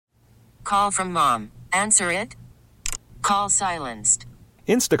call from mom. Answer it. Call silenced.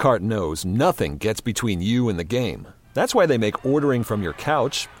 Instacart knows nothing gets between you and the game. That's why they make ordering from your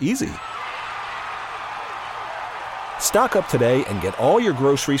couch easy. Stock up today and get all your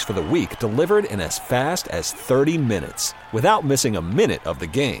groceries for the week delivered in as fast as 30 minutes without missing a minute of the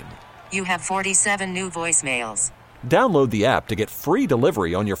game. You have 47 new voicemails. Download the app to get free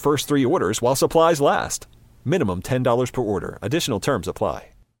delivery on your first 3 orders while supplies last. Minimum $10 per order. Additional terms apply.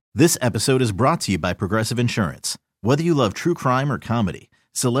 This episode is brought to you by Progressive Insurance. Whether you love true crime or comedy,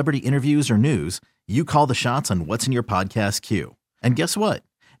 celebrity interviews or news, you call the shots on what's in your podcast queue. And guess what?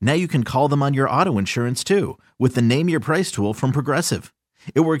 Now you can call them on your auto insurance too with the Name Your Price tool from Progressive.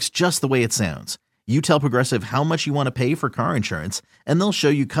 It works just the way it sounds. You tell Progressive how much you want to pay for car insurance, and they'll show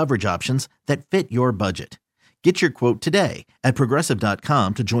you coverage options that fit your budget. Get your quote today at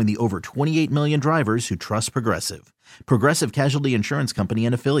Progressive.com to join the over 28 million drivers who trust Progressive. Progressive Casualty Insurance Company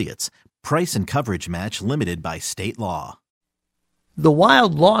and Affiliates. Price and coverage match limited by state law. The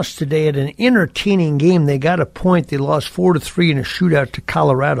Wild lost today at an entertaining game. They got a point. They lost 4-3 in a shootout to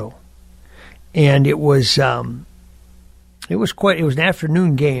Colorado. And it was an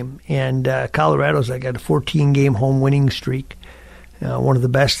afternoon game, and Colorado's got a 14-game home winning streak, one of the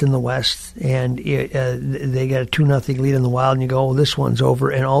best in the West, and they got a 2-0 lead in the Wild, and you go, oh, this one's over,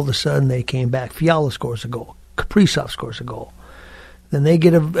 and all of a sudden they came back. Fiala scores a goal. Kaprizov scores a goal. Then they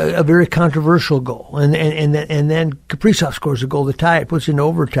get a very controversial goal, and then Kaprizov scores a goal to tie it, puts it in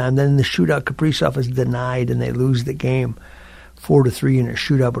overtime. Then in the shootout, Kaprizov is denied, and they lose the game 4-3 in a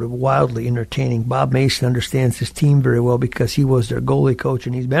shootout, but wildly entertaining. Bob Mason understands his team very well because he was their goalie coach,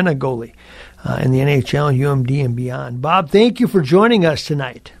 and he's been a goalie in the NHL and UMD and beyond. Bob, thank you for joining us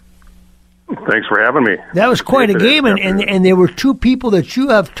tonight. Thanks for having me. That was quite a game, and there were two people that you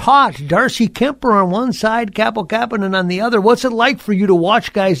have taught, Darcy Kemper on one side, Kaapo Kapanen on the other. What's it like for you to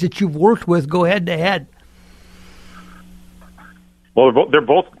watch guys that you've worked with go head-to-head? Well, they're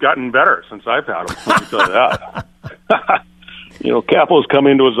both gotten better since I've had them, let me tell you that. Kaapo's come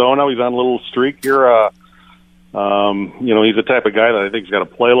into his own now. He's on a little streak here. He's the type of guy that I think he's got to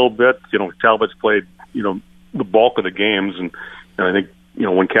play a little bit. Talbot's played, the bulk of the games, and I think,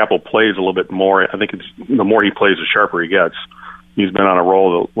 when Kaapo plays a little bit more, I think the more he plays, the sharper he gets. He's been on a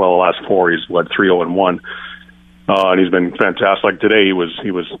roll. The last 4, he's led 3-0-1, and he's been fantastic. Like today, he was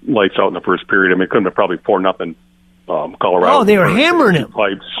lights out in the first period. I mean, it couldn't have probably 4-0 Colorado. Oh, they were hammering him.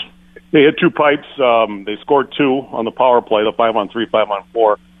 Pipes. They hit 2 pipes. They scored 2 on the power play, the 5-on-3,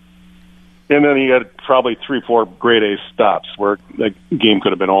 5-on-4. And then he had probably 3-4 grade A stops where the game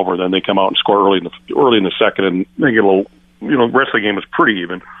could have been over. Then they come out and score early in the second, and they get a little, the rest of the game was pretty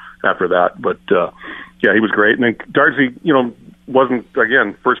even after that. But, he was great. And then Darcy, wasn't,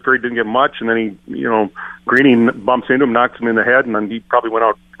 again, first period didn't get much, and then he, Greeny bumps into him, knocks him in the head, and then he probably went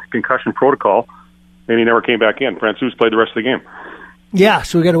out concussion protocol, and he never came back in. Francouz played the rest of the game. Yeah,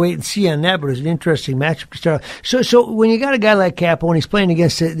 so we got to wait and see on that, but it's an interesting matchup to start. So when you got a guy like Kaapo and he's playing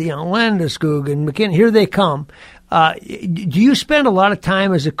against Landeskog and McKinnon, here they come. Do you spend a lot of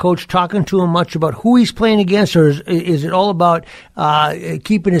time as a coach talking to him much about who he's playing against, or is it all about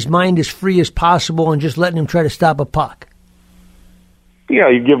keeping his mind as free as possible and just letting him try to stop a puck? Yeah,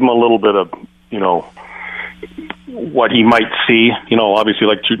 you give him a little bit of, what he might see. Obviously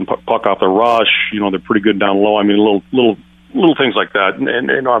like shooting puck off the rush. They're pretty good down low. I mean, little things like that,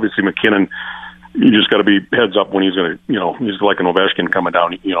 and obviously McKinnon, you just got to be heads up when he's going to, he's like an Ovechkin coming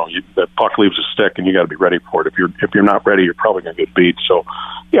down. The puck leaves a stick, and you got to be ready for it. If you're not ready, you're probably going to get beat. So,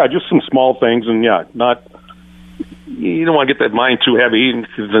 yeah, just some small things, and you don't want to get that mind too heavy,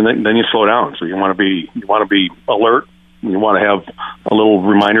 then you slow down. So you want to be alert. You want to have a little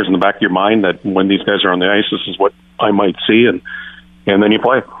reminders in the back of your mind that when these guys are on the ice, this is what I might see, and then you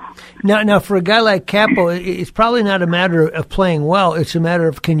play. Now, for a guy like Kaapo, it's probably not a matter of playing well. It's a matter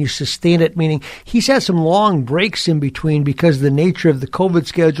of can you sustain it, meaning he's had some long breaks in between because of the nature of the COVID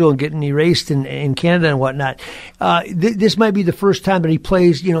schedule and getting erased in Canada and whatnot. This might be the first time that he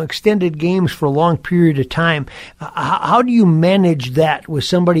plays, extended games for a long period of time. How do you manage that with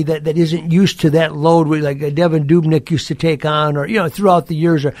somebody that isn't used to that load, like Devin Dubnyk used to take on, or throughout the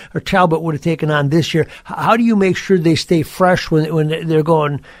years, or Talbot would have taken on this year? How do you make sure they stay fresh when they're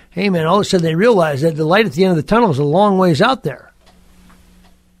going, hey, man, all of a sudden they realize that the light at the end of the tunnel is a long ways out there?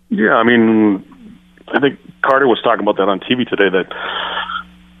 Yeah, I mean, I think Carter was talking about that on TV today, that,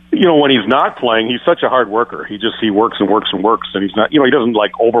 when he's not playing, he's such a hard worker. He works and works and works, and he's not, he doesn't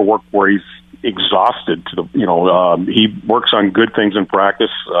like overwork where he's exhausted to the, he works on good things in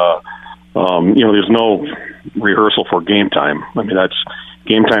practice. There's no rehearsal for game time. I mean, that's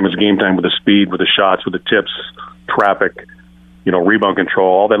game time is game time with the speed, with the shots, with the tips, traffic. rebound control,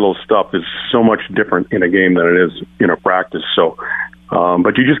 all that little stuff is so much different in a game than it is in a practice. So,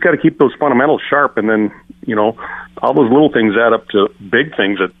 but you just got to keep those fundamentals sharp, and then, all those little things add up to big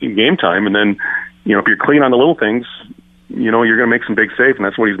things at game time. And then, if you're clean on the little things, you're going to make some big saves, and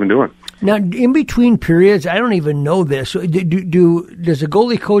that's what he's been doing. Now, in between periods, I don't even know this. Does a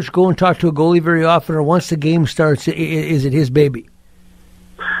goalie coach go and talk to a goalie very often, or once the game starts, is it his baby?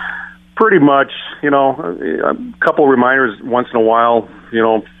 Pretty much, a couple of reminders once in a while.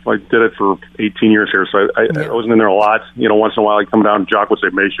 I did it for 18 years here, so I wasn't in there a lot. Once in a while I'd come down, Jock would say,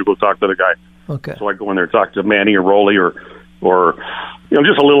 "May you go talk to the guy." Okay. So I'd go in there and talk to Manny or Rolly or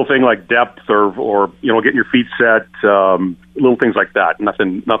just a little thing like depth or getting your feet set, little things like that.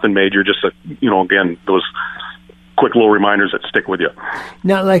 Nothing major, just again, those quick little reminders that stick with you.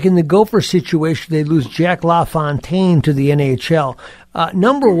 Now, like in the Gopher situation, they lose Jack LaFontaine to the NHL.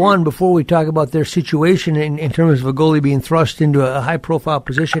 Number one, before we talk about their situation in terms of a goalie being thrust into a high-profile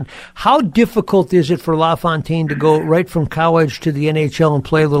position, how difficult is it for LaFontaine to go right from college to the NHL and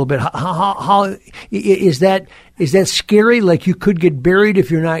play a little bit? How is that scary? Like you could get buried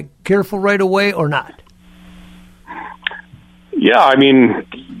if you're not careful right away, or not? Yeah, I mean,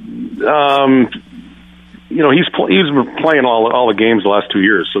 he's been playing all the games the last 2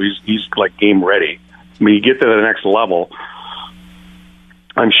 years, so he's like game ready. I mean, you get to the next level.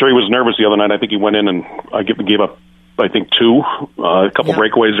 I'm sure he was nervous the other night. I think he went in and gave up, I think, 2. A couple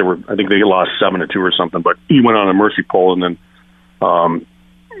breakaways. I think they lost 7-2 or something. But he went on a mercy pull, and then,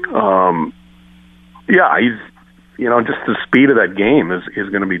 he's, just the speed of that game is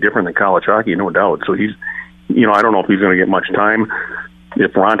going to be different than college hockey, no doubt. So he's, I don't know if he's going to get much time.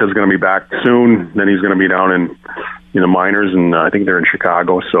 If Ronta's going to be back soon, then he's going to be down in the minors, and I think they're in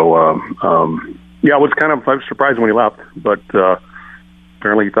Chicago. So, I was surprised when he left, but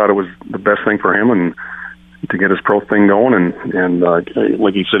apparently he thought it was the best thing for him and to get his pro thing going. And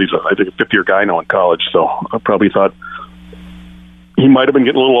like he said, he's I think a 5th-year guy now in college, so I probably thought he might have been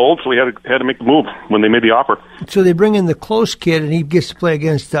getting a little old, so he had to make the move when they made the offer. So they bring in the close kid, and he gets to play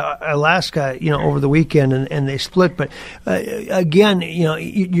against Alaska, over the weekend, and they split. But again,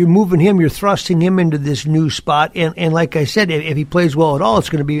 you're moving him, you're thrusting him into this new spot, and like I said, if he plays well at all, it's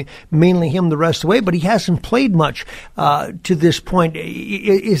going to be mainly him the rest of the way. But he hasn't played much to this point.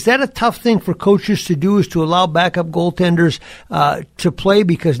 Is that a tough thing for coaches to do? Is to allow backup goaltenders to play,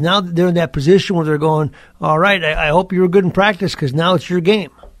 because now they're in that position where they're going, all right, I hope you were good in practice, because now it's your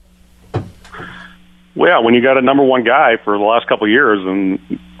game. Well, yeah, when you got a number one guy for the last couple of years, and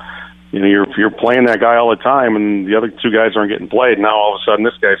you're playing that guy all the time, and the other 2 guys aren't getting played. Now all of a sudden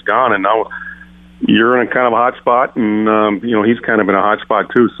this guy's gone, and now you're in a kind of a hot spot, and he's kind of in a hot spot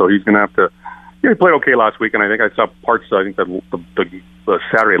too. So he's going to have to. He played okay last week, and I think I saw parts. I think the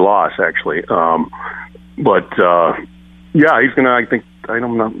Saturday loss actually, but he's going to. I think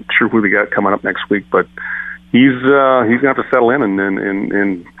I'm not sure who they got coming up next week, but he's going to have to settle in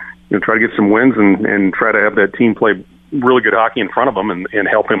and try to get some wins and try to have that team play really good hockey in front of him and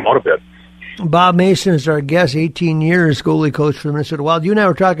help him out a bit. Bob Mason is our guest, 18 years goalie coach for the Minnesota Wild. You and I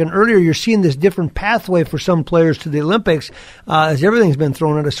were talking earlier, you're seeing this different pathway for some players to the Olympics as everything's been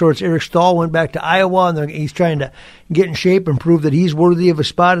thrown out of sorts. Eric Stahl went back to Iowa, and he's trying to get in shape and prove that he's worthy of a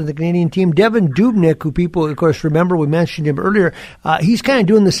spot in the Canadian team. Devin Dubnyk, who people, of course, remember, we mentioned him earlier, he's kind of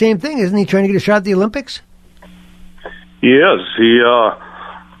doing the same thing, isn't he, trying to get a shot at the Olympics? He is.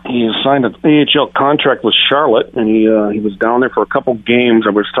 He signed an AHL contract with Charlotte, and he was down there for a couple games.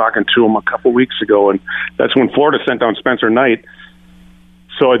 I was talking to him a couple weeks ago, and that's when Florida sent down Spencer Knight.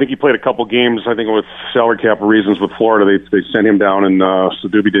 So I think he played a couple games, I think with salary cap reasons with Florida. They sent him down, and so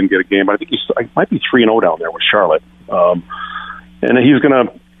Doobie didn't get a game. But I think he might be 3-0 down there with Charlotte. And he's going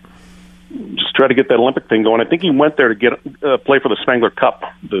to just try to get that Olympic thing going. I think he went there to get play for the Spengler Cup,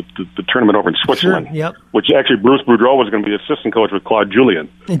 the tournament over in Switzerland. Sure, yep. Which actually Bruce Boudreau was going to be assistant coach with Claude Julien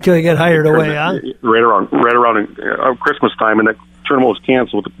until he got hired away. Huh? Right around Christmas time, and that tournament was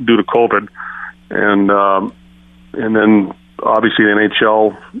canceled due to COVID, and then obviously the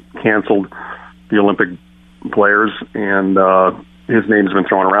NHL canceled the Olympic players, and his name's been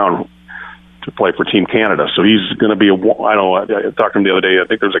thrown around to play for Team Canada. So he's going to be I talked to him the other day. I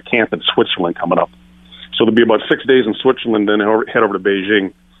think there's a camp in Switzerland coming up. So there'll be about 6 days in Switzerland, then head over to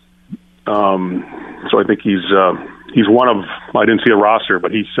Beijing. So I think he's one of, I didn't see a roster, but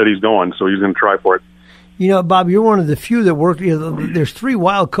he said he's going, so he's going to try for it. You know, Bob, you're one of the few that work. There's 3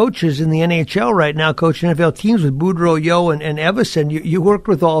 wild coaches in the NHL right now, coaching NFL teams with Boudreau, Yeo, and Evison. You worked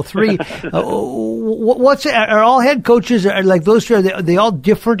with all 3. Are all head coaches like those 3? Are they all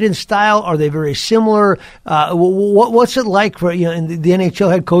different in style? Are they very similar? What's it like for in the NHL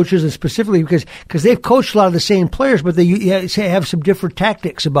head coaches, and specifically because they've coached a lot of the same players, but they have some different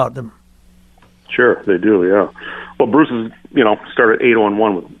tactics about them. Sure, they do. Yeah. Well, Bruce is started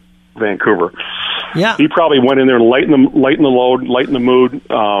 8-1 with Vancouver. Yeah, he probably went in there and lighten the load, lighten the mood.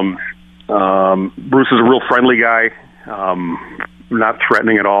 Bruce is a real friendly guy, not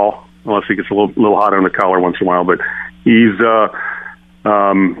threatening at all, unless he gets a little hot on the collar once in a while. But he's a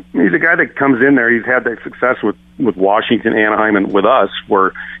guy that comes in there. He's had that success with Washington, Anaheim, and with us,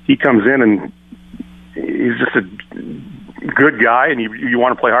 where he comes in and he's just a good guy, and you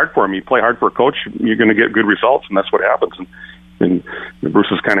want to play hard for him. You play hard for a coach, you're going to get good results, and that's what happens. And Bruce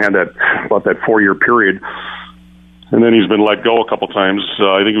has kind of had about that 4-year period, and then he's been let go a couple times.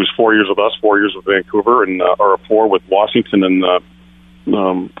 I think it was 4 years with us, 4 years with Vancouver, and or 4 with Washington, and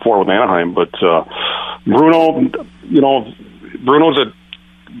 4 with Anaheim. But Bruno's a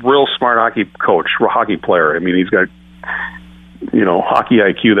real smart hockey coach, hockey player. I mean, he's got hockey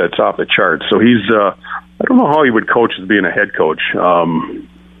IQ that's off the charts. So he's I don't know how he would coach as being a head coach.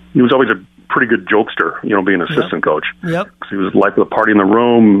 He was always a pretty good jokester, being an assistant coach. Yep. He was like the party in the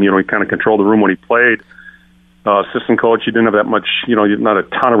room. He kind of controlled the room when he played. Assistant coach, you didn't have that much, not a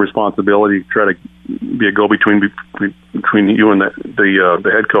ton of responsibility. Try to be a go-between between you and the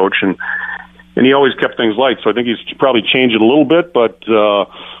head coach, and he always kept things light. So I think he's probably changed it a little bit, but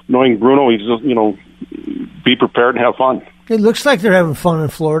knowing Bruno, he's just, be prepared and have fun. It looks like they're having fun in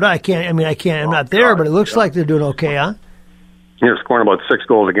Florida. I'm not there, but it looks like they're doing okay, huh? Yeah, scoring about 6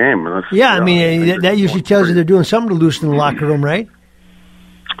 goals a game. That usually tells you they're doing something to loosen the locker room, right?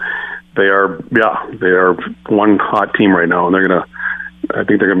 They are one hot team right now, and I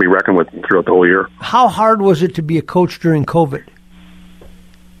think they're going to be reckoned with throughout the whole year. How hard was it to be a coach during COVID?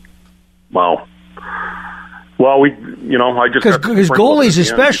 Wow. Well, I just because goalies,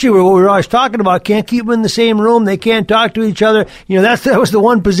 especially, what we were always talking about, can't keep them in the same room. They can't talk to each other. That was the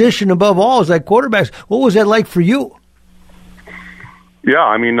one position above all is like quarterbacks. What was that like for you? Yeah,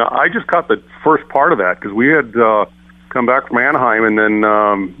 I mean, I just caught the first part of that because we had come back from Anaheim, and then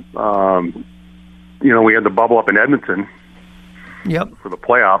we had the bubble up in Edmonton. Yep. For the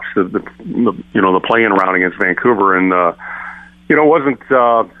playoffs, the play-in round against Vancouver, and it wasn't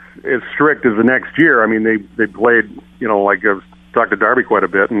as strict as the next year. I mean, they played, like I've talked to Darby quite a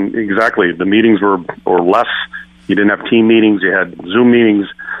bit, and exactly the meetings were less. You didn't have team meetings; you had Zoom meetings,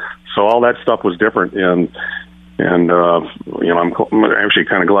 so all that stuff was different. And I'm actually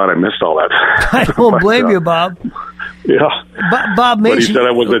kind of glad I missed all that. I don't blame you, Bob. Yeah, Bob Mason. But he said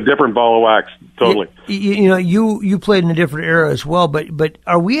it was a different ball of wax. Totally. You played in a different era as well. But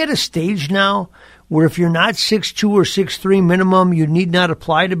are we at a stage now where if you're not 6'2" or 6'3" minimum, you need not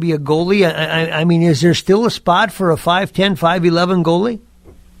apply to be a goalie? I mean, is there still a spot for a 5'10", 5'11" goalie?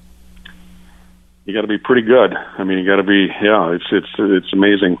 You got to be pretty good. I mean, you got to be. Yeah, it's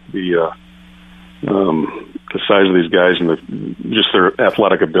amazing the size of these guys and just their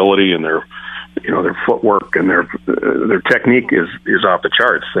athletic ability and their footwork and their technique is off the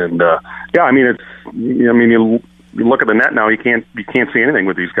charts. And I mean, you look at the net now, you can't see anything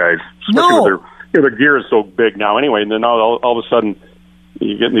with these guys. Especially with their gear is so big now anyway. And then now all of a sudden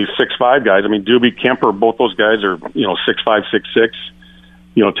you get these 6'5" guys. I mean, Doobie, Kemper, both those guys are 6'5",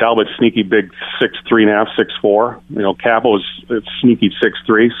 6'6". Talbot's sneaky big 6'3.5", 6'4". Capo's sneaky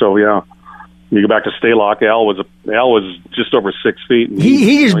 6'3". So yeah. You go back to Stalock. Al was just over 6 feet. And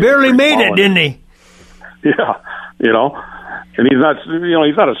he just barely made it, didn't he? Yeah, and he's not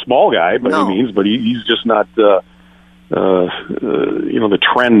a small guy by any means, but he's just not. The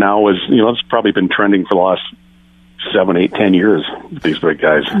trend now is it's probably been trending for the last 7, 8, 10 years with these big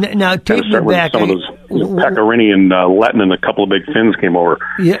guys. Now take me back. Some of those Pecorini and Letton and a couple of big Finns came over.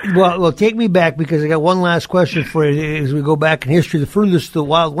 Yeah, well, take me back because I got one last question for you as we go back in history. The furthest the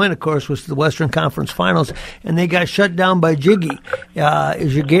Wild went, of course, was the Western Conference Finals, and they got shut down by Jiggy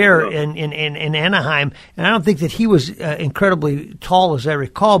Jaguar in Anaheim. And I don't think that he was incredibly tall, as I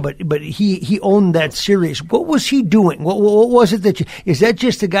recall, but he owned that series. What was he doing? What was it is that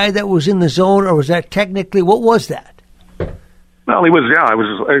just a guy that was in the zone, or was that technically what was that? Well, he was. Yeah, I was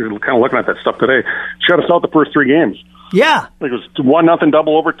kind of looking at that stuff today. Shut us out the first 3 games. Yeah, I think it was 1-0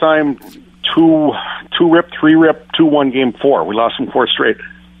 double overtime, 2-rip, 3-rip, 2-1 game 4. We lost them 4 straight.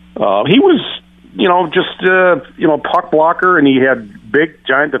 He was, just puck blocker, and he had big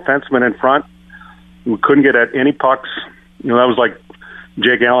giant defensemen in front who couldn't get at any pucks. That was like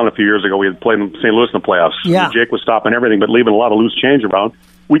Jake Allen a few years ago. We had played in St. Louis in the playoffs. Yeah. Jake was stopping everything, but leaving a lot of loose change around.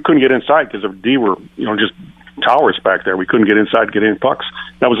 We couldn't get inside because of D were, just towers back there. We couldn't get inside, get in pucks.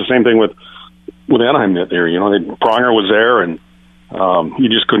 That was the same thing with Anaheim that year. Pronger was there, and he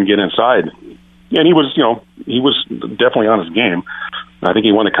just couldn't get inside. And he was, he was definitely on his game. I think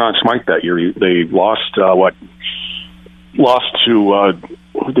he won the Conn Smythe that year. They lost to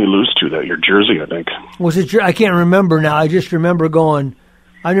who did they lose to that year? Jersey, I think. Was it? I can't remember now. I just remember going,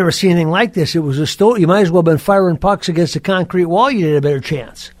 I've never seen anything like this. It was you might as well have been firing pucks against a concrete wall. You had a better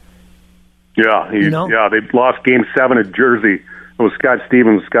chance. Yeah, they lost Game 7 at Jersey. It was Scott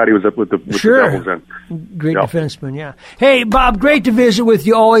Stevens. Scotty was up with the Devils then. Great defenseman, yeah. Hey, Bob, great to visit with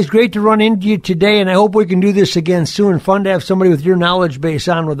you always. Great to run into you today, and I hope we can do this again soon. Fun to have somebody with your knowledge base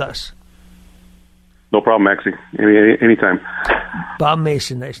on with us. No problem, Maxie. Anytime. Bob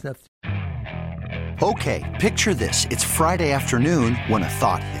Mason, nice enough. Okay, picture this. It's Friday afternoon when a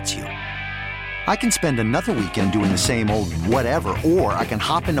thought hits you. I can spend another weekend doing the same old whatever, or I can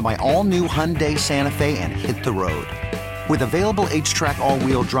hop into my all-new Hyundai Santa Fe and hit the road. With available H-Track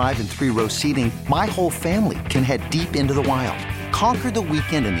all-wheel drive and 3-row seating, my whole family can head deep into the wild. Conquer the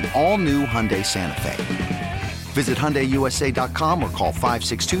weekend in the all-new Hyundai Santa Fe. Visit HyundaiUSA.com or call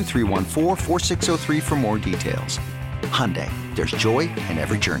 562-314-4603 for more details. Hyundai, there's joy in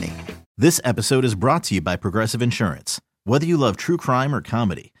every journey. This episode is brought to you by Progressive Insurance. Whether you love true crime or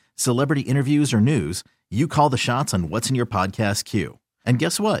comedy, celebrity interviews or news, you call the shots on what's in your podcast queue. And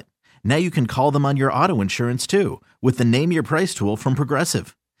guess what? Now you can call them on your auto insurance too with the Name Your Price tool from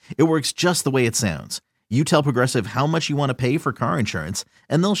Progressive. It works just the way it sounds. You tell Progressive how much you want to pay for car insurance,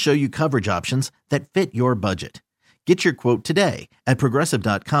 and they'll show you coverage options that fit your budget. Get your quote today at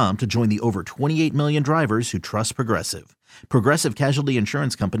Progressive.com to join the over 28 million drivers who trust Progressive. Progressive Casualty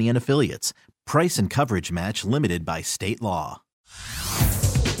Insurance Company and Affiliates. Price and coverage match limited by state law.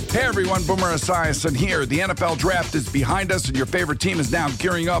 Hey everyone, Boomer Esiason here. The NFL Draft is behind us and your favorite team is now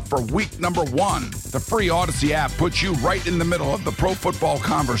gearing up for week number 1. The free Odyssey app puts you right in the middle of the pro football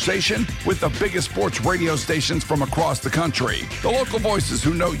conversation with the biggest sports radio stations from across the country. The local voices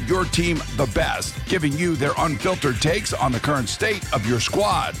who know your team the best, giving you their unfiltered takes on the current state of your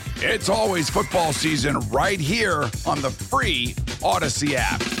squad. It's always football season right here on the free Odyssey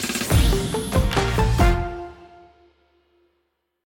app.